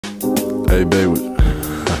Hey, babe. It's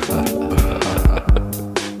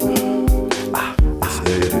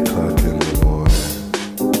 8 o'clock in the morning.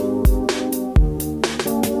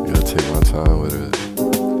 Gotta take my time with it.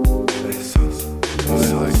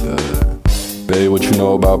 Really like that. Babe, what you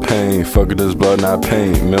know about pain? Fuck with this blood, not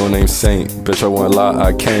pain. Middle name Saint. Bitch, I won't lie,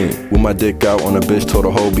 I can't. With my dick out on a bitch, told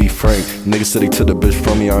the hoe be frank. Nigga said he took the bitch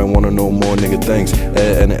from me, I ain't wanna know more, nigga, thanks.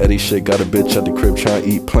 Ed and the Eddie shit, got a bitch at the crib tryna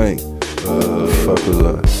eat plank. Fuck with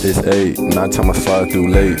her. It's 8, 9 time I slide through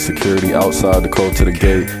late. Security outside, the code to the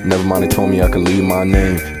gate. Never mind, they told me I could leave my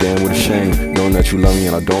name. Damn, what a shame, knowing that you love me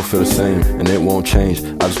and I don't feel the same. And it won't change,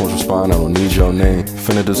 I just want your spine, I don't need your name.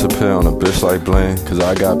 Finna disappear on a bitch like Blaine, cause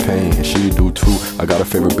I got pain, and she do too. I got a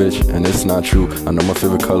favorite bitch, and it's not true. I know my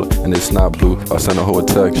favorite color, and it's not blue. I sent a hoe a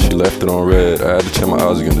text, she left it on red. I had to check my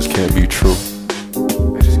eyes again, this can't be true.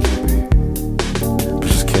 It just can't be. It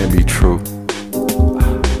just can't be true.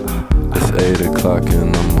 8 o'clock in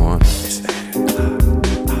the morning. It's 8 o'clock.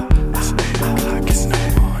 It's 8 o'clock in the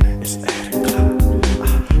morning. It's 8 o'clock.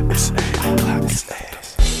 It's 8 o'clock. It's 8.